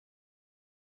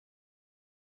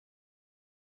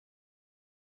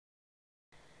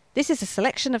This is a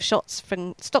selection of shots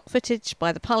from stock footage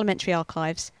by the Parliamentary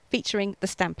Archives featuring the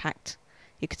Stamp Act.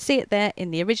 You could see it there in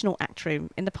the original Act Room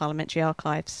in the Parliamentary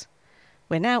Archives.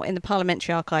 We're now in the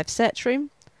Parliamentary Archives search room,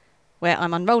 where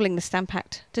I'm unrolling the Stamp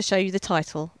Act to show you the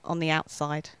title on the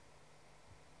outside.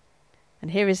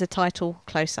 And here is the title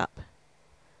close up.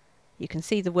 You can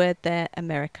see the word there,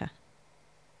 America.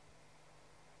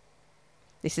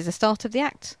 This is the start of the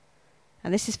Act,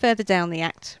 and this is further down the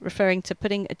Act, referring to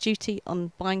putting a duty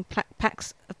on buying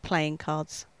packs of playing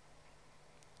cards.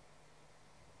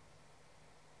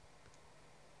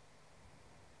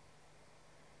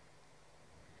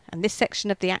 And this section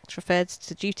of the Act refers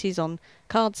to duties on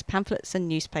cards, pamphlets and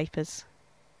newspapers.